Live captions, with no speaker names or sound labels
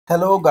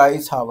Hello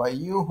guys, how are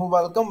you?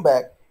 Welcome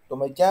back to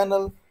my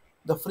channel,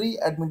 the free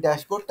admin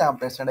dashboard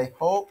templates, and I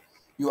hope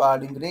you are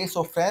doing great.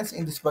 So friends,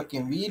 in this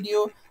working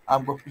video,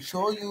 I'm going to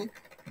show you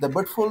the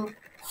beautiful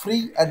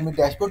free admin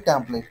dashboard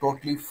template,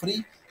 totally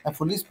free and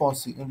fully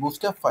responsive in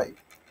Bootstrap 5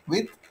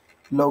 with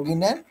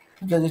login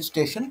and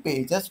registration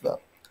page as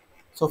well.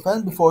 So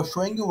friends, before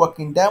showing you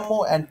working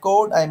demo and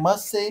code, I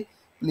must say,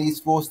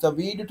 please watch the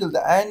video till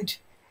the end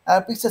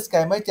and please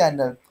subscribe my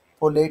channel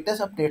for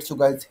latest updates. So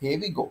guys, here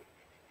we go.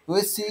 You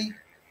will see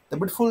the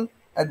beautiful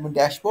admin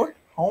dashboard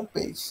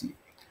homepage. See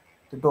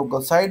the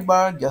toggle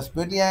sidebar, just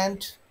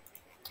brilliant,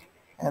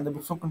 and the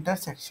beautiful content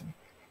section.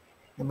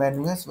 The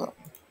menu as well.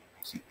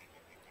 See,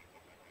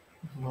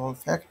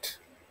 perfect.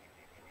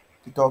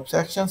 The top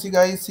sections, you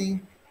guys see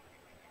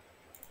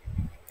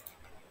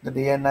the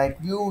day and night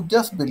view,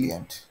 just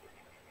brilliant.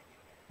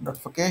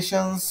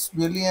 Notifications,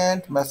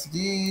 brilliant.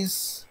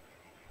 Messages,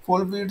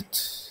 full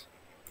width,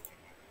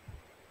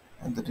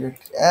 and the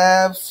direct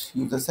apps,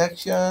 user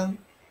section,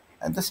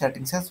 and the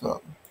settings as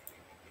well.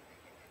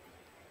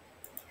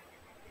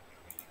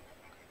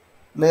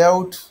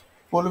 Layout,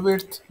 full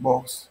width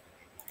box.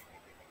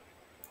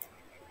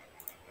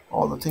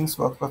 All the things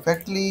work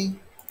perfectly.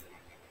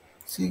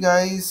 See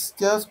guys,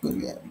 just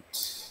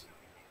brilliant.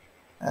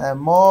 And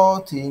more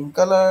theme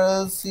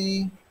colors,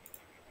 see,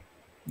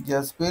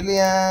 just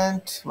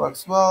brilliant.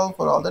 Works well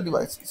for all the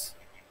devices.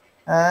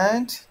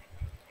 And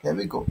here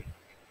we go.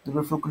 The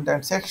beautiful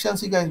content section,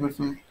 see guys,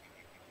 beautiful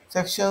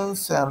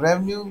sections and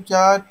revenue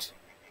chart,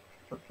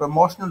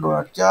 promotional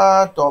donut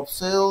chart, top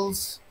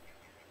sales,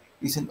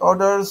 recent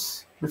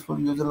orders, beautiful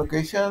user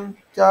location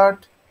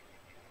chart.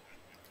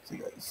 See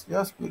guys,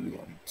 just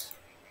brilliant.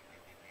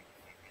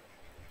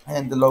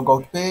 And the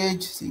logout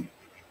page, see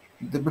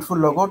the beautiful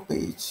logout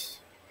page.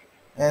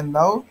 And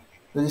now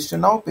register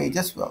now page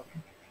as well.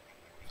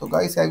 So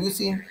guys, have you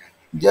seen,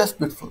 just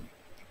beautiful.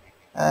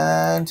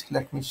 And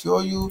let me show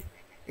you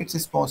its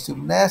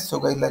responsiveness. So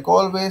guys, like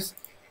always,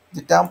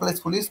 the template is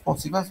fully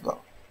responsive as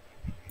well.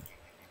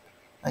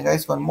 And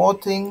guys, one more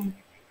thing,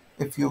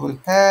 if you will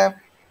have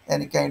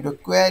any kind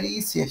of query,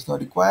 CSNO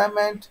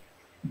requirement,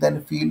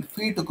 then feel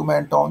free to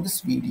comment on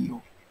this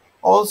video.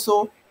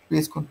 Also,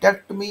 please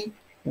contact me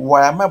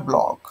via my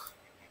blog,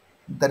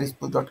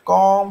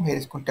 therispul.com. Here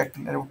is contact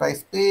and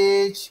advertise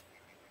page.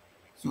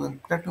 So you can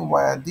contact me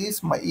via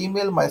this, my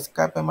email, my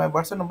Skype, and my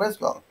WhatsApp number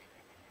as well.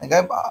 And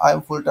guys, I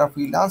am full-time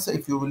freelancer.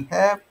 If you will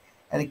have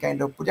any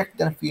kind of project,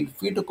 then feel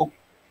free to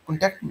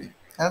contact me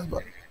as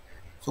well.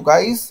 So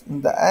guys,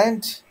 in the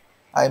end,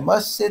 I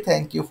must say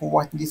thank you for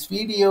watching this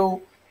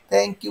video.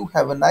 Thank you.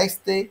 Have a nice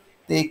day.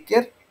 Take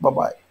care. Bye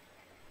bye.